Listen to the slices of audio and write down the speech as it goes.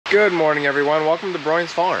Good morning, everyone. Welcome to Broyans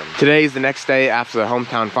Farm. Today is the next day after the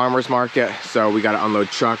hometown farmers market, so we got to unload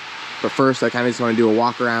truck. But first, I kind of just want to do a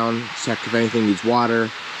walk around, check if anything needs water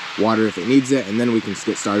if it needs it, and then we can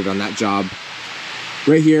get started on that job.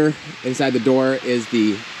 Right here inside the door is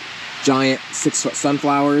the giant 6-foot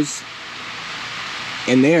sunflowers,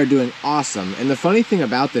 and they are doing awesome. And the funny thing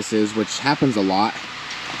about this is, which happens a lot,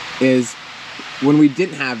 is when we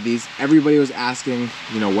didn't have these, everybody was asking,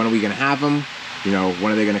 when are we going to have them? When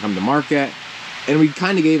are they going to come to market? And we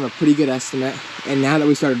kind of gave them a pretty good estimate. And now that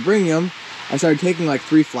we started bringing them, I started taking like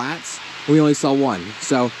 3 flats, and we only sell 1.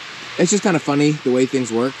 So it's just kind of funny the way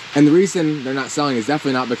things work. And the reason they're not selling is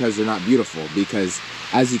definitely not because they're not beautiful, because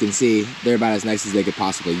as you can see, they're about as nice as they could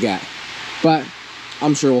possibly get. But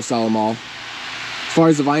I'm sure we'll sell them all. As far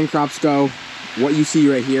as the vine crops go, what you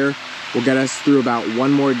see right here will get us through about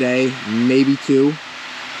 1 more day, maybe 2.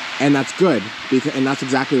 And that's good, and that's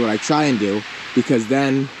exactly what I try and do, because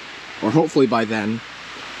then, or hopefully by then,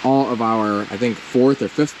 all of our, I think, 4th or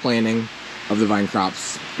 5th planting of the vine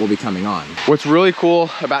crops will be coming on. What's really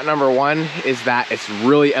cool about number 1 is that it's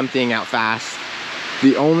really emptying out fast.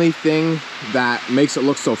 The only thing that makes it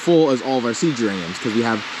look so full is all of our seed geraniums, because we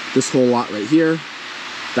have this whole lot right here,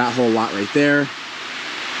 that whole lot right there,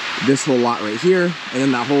 this whole lot right here, and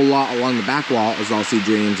then that whole lot along the back wall is all seed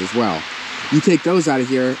geraniums as well. You take those out of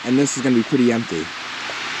here, and this is going to be pretty empty.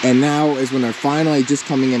 And now is when they're finally just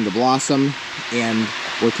coming into blossom, and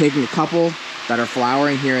we're taking a couple that are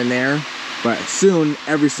flowering here and there, but soon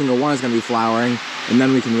every single one is going to be flowering, and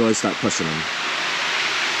then we can really start pushing them.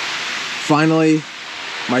 Finally,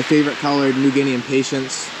 my favorite colored New Guinea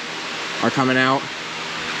impatiens are coming out.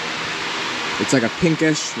 It's like a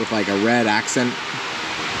pinkish with like a red accent.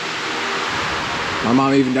 My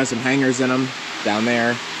mom even does some hangers in them down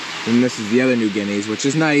there. And this is the other New Guineas, which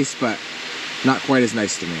is nice, but not quite as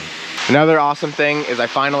nice to me. Another awesome thing is I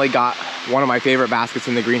finally got one of my favorite baskets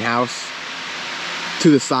in the greenhouse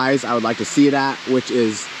to the size I would like to see it at, which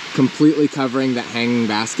is completely covering that hanging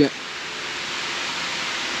basket.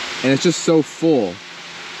 And it's just so full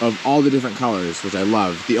of all the different colors, which I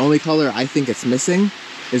love. The only color I think it's missing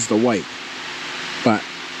is the white, but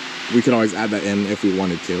we could always add that in if we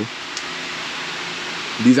wanted to.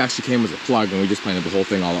 These actually came as a plug, and we just planted the whole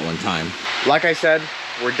thing all at one time. Like I said,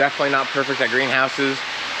 we're definitely not perfect at greenhouses.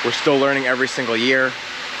 We're still learning every single year.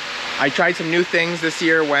 I tried some new things this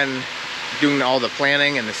year when doing all the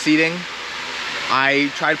planting and the seeding.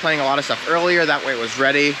 I tried planting a lot of stuff earlier, that way it was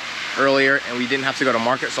ready earlier, and we didn't have to go to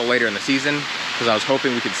market so later in the season, because I was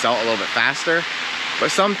hoping we could sell it a little bit faster.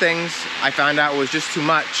 But some things I found out was just too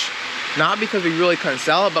much. Not because we really couldn't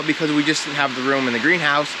sell it, but because we just didn't have the room in the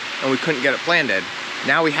greenhouse and we couldn't get it planted.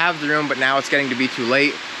 Now we have the room, but now it's getting to be too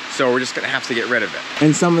late, so we're just gonna have to get rid of it.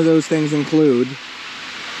 And some of those things include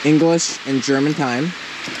English and German thyme,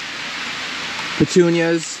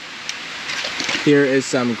 petunias, here is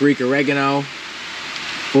some Greek oregano,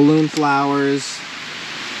 balloon flowers,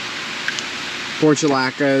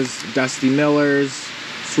 portulacas, dusty millers,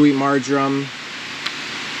 sweet marjoram,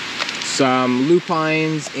 some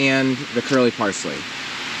lupines, and the curly parsley.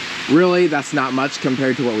 Really, that's not much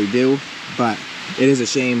compared to what we do, but it is a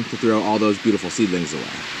shame to throw all those beautiful seedlings away.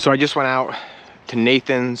 So I just went out to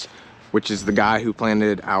Nathan's, which is the guy who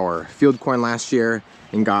planted our field corn last year,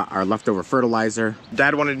 and got our leftover fertilizer.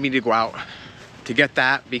 Dad wanted me to go out to get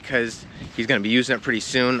that because he's gonna be using it pretty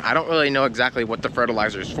soon. I don't really know exactly what the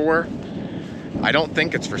fertilizer is for. I don't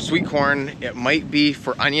think it's for sweet corn. It might be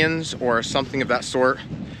for onions or something of that sort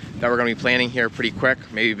that we're gonna be planting here pretty quick.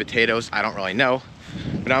 Maybe potatoes, I don't really know.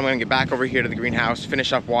 But now I'm gonna get back over here to the greenhouse,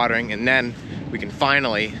 finish up watering, and then we can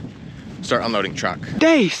finally start unloading truck.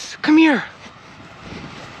 Dace, come here.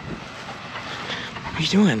 What are you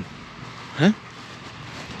doing? Huh?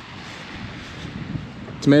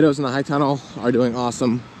 Tomatoes in the high tunnel are doing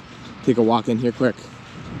awesome. Take a walk in here quick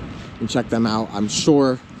and check them out. I'm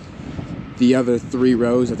sure the other 3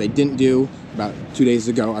 rows that they didn't do about 2 days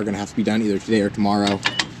ago are gonna have to be done either today or tomorrow.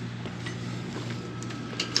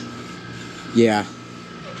 Yeah,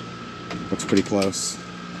 looks pretty close.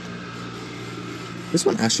 This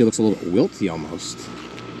one actually looks a little bit wilty almost,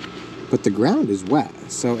 but the ground is wet,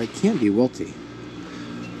 so it can't be wilty.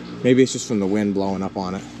 Maybe it's just from the wind blowing up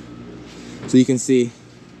on it. So you can see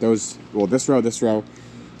those, well, this row,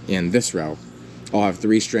 and this row all have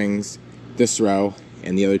 3 strings. This row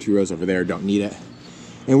and the other 2 rows over there don't need it.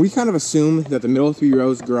 And we kind of assume that the middle 3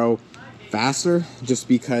 rows grow faster just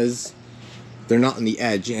because they're not on the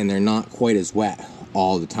edge and they're not quite as wet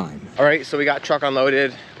all the time. All right, so we got truck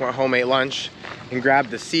unloaded, went home, ate lunch, and grabbed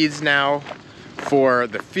the seeds now for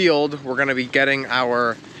the field. We're gonna be getting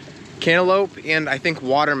our cantaloupe and I think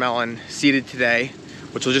watermelon seeded today.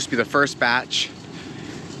 which will just be the first batch.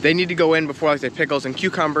 They need to go in before, like, the pickles and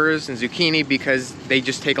cucumbers and zucchini, because they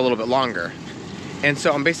just take a little bit longer. And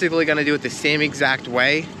so I'm basically gonna do it the same exact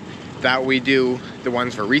way that we do the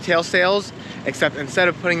ones for retail sales, except instead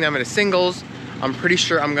of putting them into singles, I'm pretty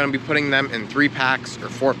sure I'm gonna be putting them in 3-packs or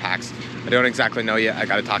 4-packs. I don't exactly know yet. I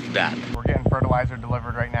gotta talk to Dad. We're getting fertilizer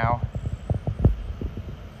delivered right now.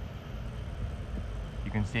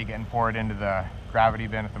 You can see it getting poured into the gravity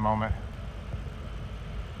bin at the moment.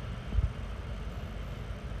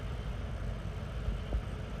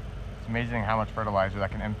 It's amazing how much fertilizer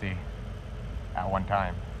that can empty at one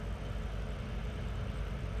time.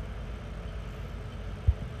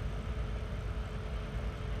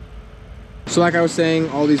 So like I was saying,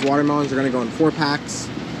 all these watermelons are gonna go in 4-packs.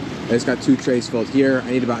 I just got 2 trays filled here.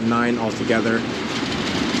 I need about 9 altogether.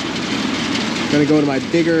 I'm gonna go to my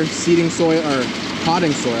bigger seeding soil or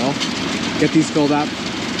potting soil, get these filled up.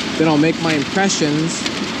 Then I'll make my impressions,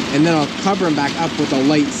 and then I'll cover them back up with a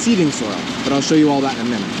light seeding soil. But I'll show you all that in a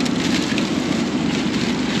minute.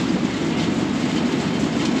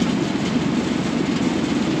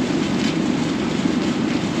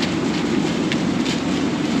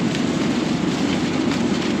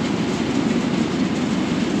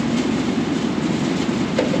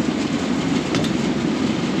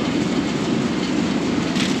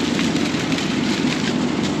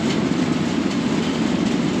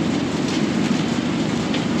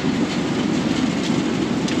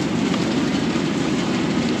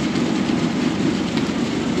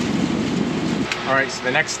 Alright, so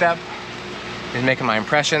the next step is making my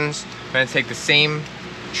impressions. I'm going to take the same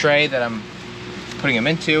tray that I'm putting them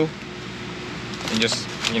into and just,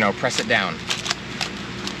 you know, press it down.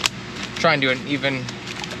 Try and do an even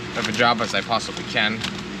of a job as I possibly can,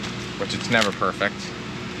 which it's never perfect.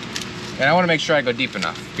 And I want to make sure I go deep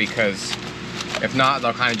enough, because if not,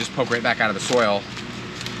 they'll kind of just poke right back out of the soil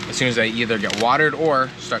as soon as they either get watered or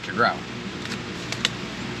start to grow.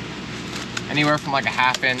 Anywhere from like a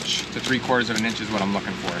 1/2 inch to 3/4 of an inch is what I'm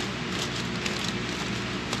looking for.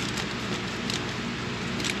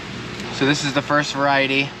 So this is the first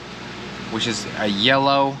variety, which is a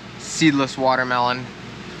yellow seedless watermelon,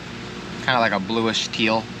 kind of like a bluish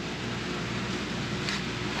teal.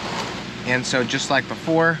 And so just like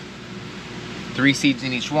before, 3 seeds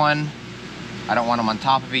in each one. I don't want them on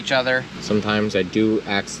top of each other. Sometimes I do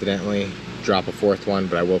accidentally drop a 4th one,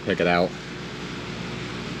 but I will pick it out,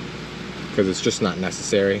 because it's just not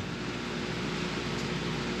necessary.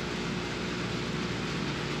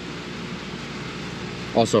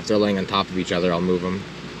 Also, if they're laying on top of each other, I'll move them.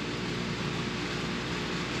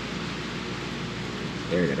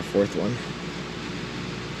 There, we got a 4th one.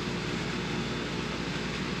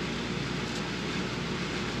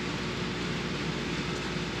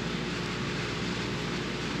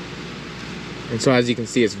 And so as you can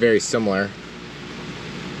see, it's very similar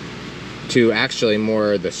to actually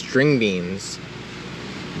more the string beans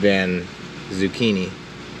than zucchini,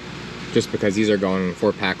 just because these are going in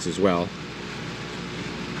 4-packs as well.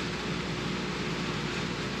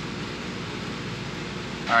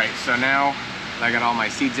 Alright, so now I got all my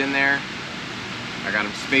seeds in there. I got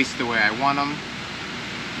them spaced the way I want them.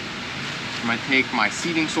 I'm going to take my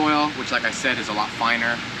seeding soil, which like I said is a lot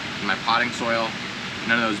finer than my potting soil.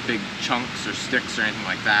 None of those big chunks or sticks or anything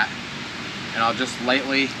like that. And I'll just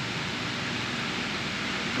lightly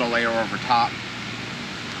put a layer over top.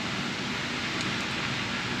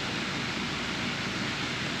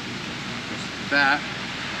 Just like that.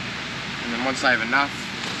 And then once I have enough,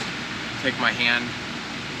 take my hand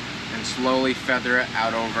and slowly feather it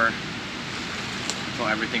out over until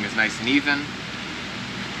everything is nice and even.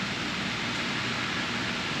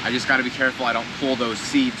 I just got to be careful I don't pull those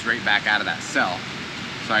seeds right back out of that cell.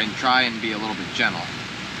 So I can try and be a little bit gentle.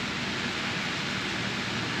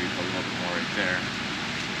 Maybe put a little bit more right there.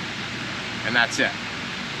 And that's it.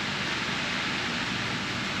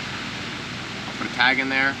 I'll put a tag in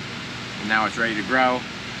there, and now it's ready to grow.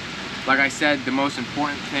 Like I said, the most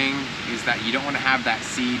important thing is that you don't want to have that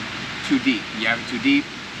seed too deep. You have it too deep,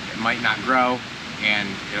 it might not grow, and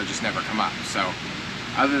it'll just never come up. So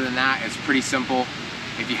other than that, it's pretty simple.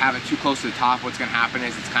 If you have it too close to the top, what's going to happen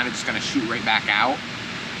is it's kind of just going to shoot right back out.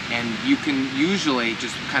 And you can usually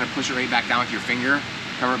just kind of push it right back down with your finger,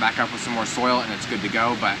 cover it back up with some more soil, and it's good to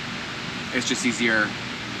go. But it's just easier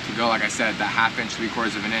to go, like I said, that 1/2 inch,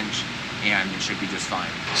 3/4 of an inch, and it should be just fine.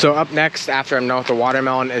 So up next, after I'm done with the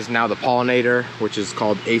watermelon, is now the pollinator, which is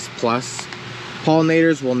called Ace Plus.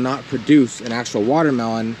 Pollinators will not produce an actual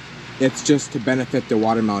watermelon. It's just to benefit the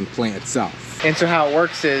watermelon plant itself. And so how it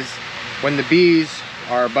works is, when the bees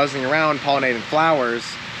are buzzing around pollinating flowers,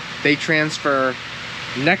 they transfer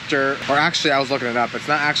nectar, or actually I was looking it up, it's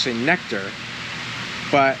not actually nectar,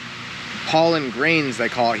 but pollen grains, they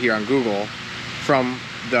call it here on Google, from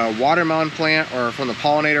the watermelon plant or from the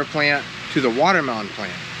pollinator plant to the watermelon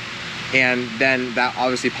plant. And then that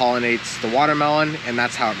obviously pollinates the watermelon, and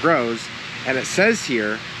that's how it grows. And it says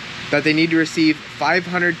here that they need to receive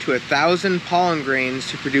 500 to 1,000 pollen grains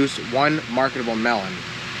to produce one marketable melon,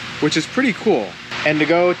 which is pretty cool. And to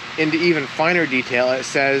go into even finer detail, it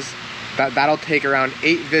says that that'll take around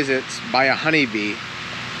 8 visits by a honeybee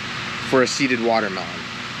for a seeded watermelon.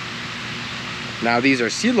 Now these are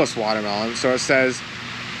seedless watermelons, so it says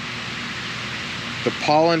the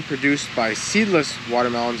pollen produced by seedless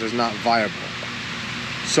watermelons is not viable.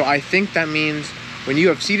 So I think that means when you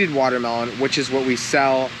have seeded watermelon, which is what we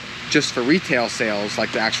sell just for retail sales,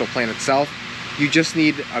 like the actual plant itself, you just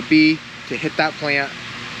need a bee to hit that plant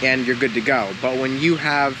and you're good to go. But when you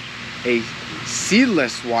have a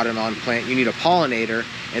seedless watermelon plant, you need a pollinator,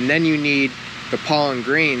 and then you need the pollen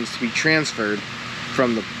grains to be transferred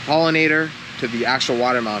from the pollinator to the actual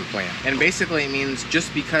watermelon plant. And basically it means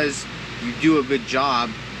just because you do a good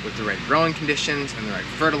job with the right growing conditions and the right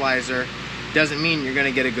fertilizer, doesn't mean you're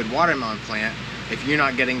gonna get a good watermelon plant if you're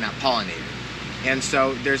not getting that pollinator. And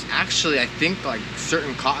so there's actually, I think, like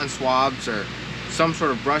certain cotton swabs or some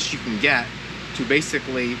sort of brush you can get to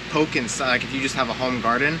basically poke inside, like if you just have a home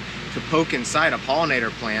garden, to poke inside a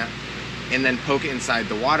pollinator plant and then poke it inside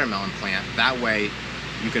the watermelon plant. That way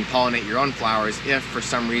you can pollinate your own flowers if for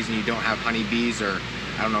some reason you don't have honeybees or,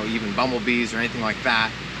 I don't know, even bumblebees or anything like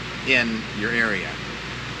that in your area.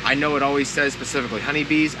 I know it always says specifically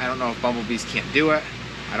honeybees. I don't know if bumblebees can't do it.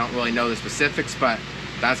 I don't really know the specifics, but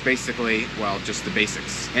that's basically, well, just the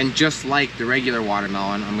basics. And just like the regular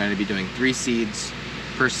watermelon, I'm going to be doing 3 seeds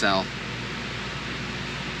per cell.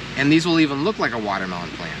 And these will even look like a watermelon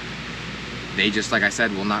plant. They just, like I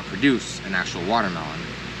said, will not produce an actual watermelon.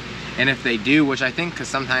 And if they do, which I think, because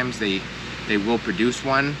sometimes they will produce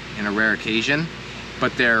one in a rare occasion,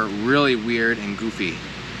 but they're really weird and goofy.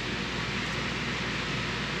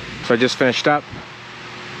 So I just finished up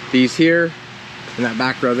these here in that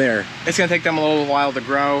back row there. It's gonna take them a little while to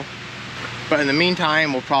grow, but in the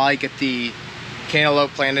meantime, we'll probably get the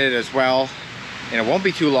cantaloupe planted as well, and it won't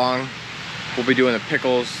be too long. We'll be doing the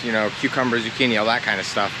pickles, you know, cucumbers, zucchini, all that kind of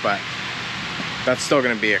stuff, but that's still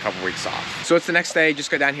gonna be a couple weeks off. So it's the next day,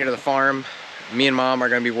 just got down here to the farm. Me and Mom are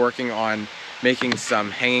gonna be working on making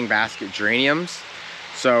some hanging basket geraniums.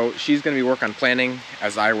 So she's gonna be working on planting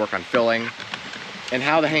as I work on filling. And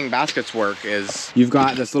how the hanging baskets work is you've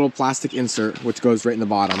got this little plastic insert which goes right in the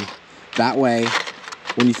bottom. That way,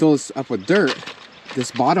 when you fill this up with dirt, this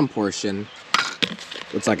bottom portion,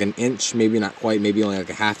 it's like an inch, maybe not quite, maybe only like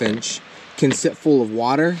a ½ inch, can sit full of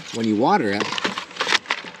water when you water it.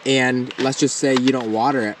 And let's just say you don't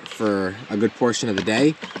water it for a good portion of the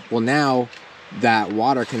day. Well, now that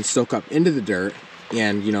water can soak up into the dirt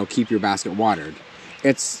and, you know, keep your basket watered.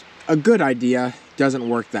 It's a good idea, doesn't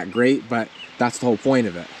work that great, but that's the whole point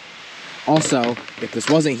of it. Also, if this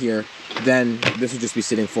wasn't here, then this would just be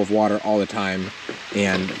sitting full of water all the time,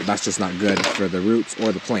 and that's just not good for the roots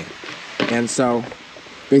or the plant. And so,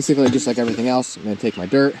 basically, just like everything else, I'm gonna take my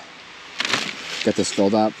dirt, get this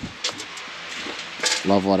filled up,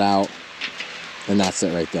 level it out, and that's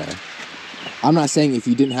it right there. I'm not saying if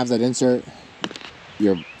you didn't have that insert,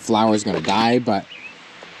 your flower is gonna die, but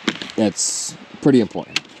it's pretty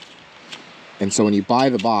important. And so when you buy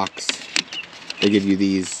the box, they give you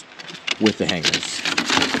these with the hangers,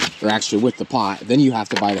 or actually with the pot. Then you have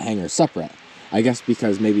to buy the hangers separate. I guess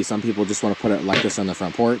because maybe some people just want to put it like this on the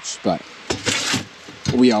front porch, but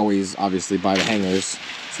we always obviously buy the hangers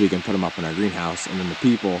so we can put them up in our greenhouse, and then the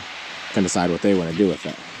people can decide what they want to do with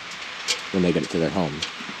it when they get it to their home.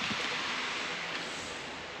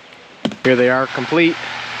 Here they are, complete.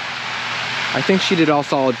 I think she did all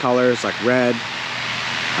solid colors, like red.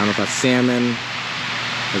 I don't know if that's salmon.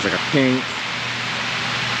 There's like a pink.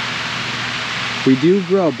 We do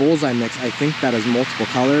grow a bullseye mix, I think that has multiple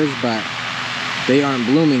colors, but they aren't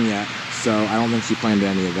blooming yet, so I don't think she planted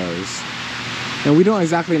any of those. And we don't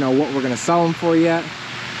exactly know what we're gonna sell them for yet.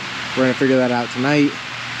 We're gonna figure that out tonight.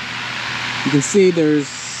 You can see there's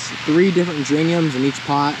 3 different geraniums in each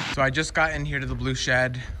pot. So I just got in here to the blue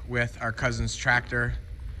shed with our cousin's tractor.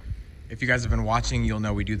 If you guys have been watching, you'll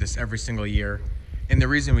know we do this every single year. And the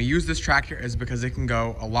reason we use this tractor is because it can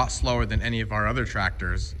go a lot slower than any of our other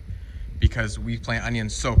tractors, because we plant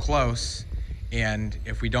onions so close, and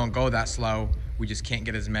if we don't go that slow, we just can't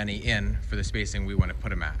get as many in for the spacing we want to put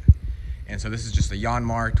them at. And so this is just a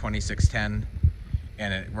Yanmar 2610,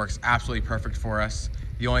 and it works absolutely perfect for us.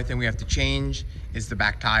 The only thing we have to change is the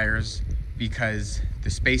back tires, because the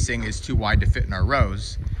spacing is too wide to fit in our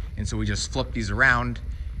rows. And so we just flip these around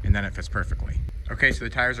and then it fits perfectly. Okay, so the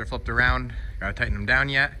tires are flipped around. Gotta tighten them down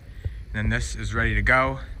yet. And then this is ready to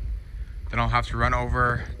go. Then I'll have to run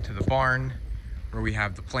over to the barn where we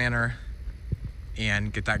have the planter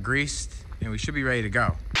and get that greased, and we should be ready to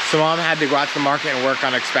go. So Mom had to go out to the market and work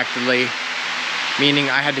unexpectedly, meaning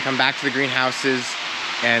I had to come back to the greenhouses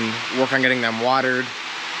and work on getting them watered,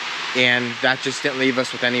 and that just didn't leave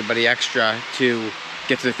us with anybody extra to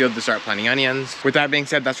get to the field to start planting onions. With that being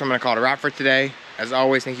said, that's what I'm gonna call it a wrap for today. As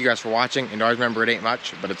always, thank you guys for watching, and always remember, it ain't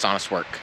much, but it's honest work.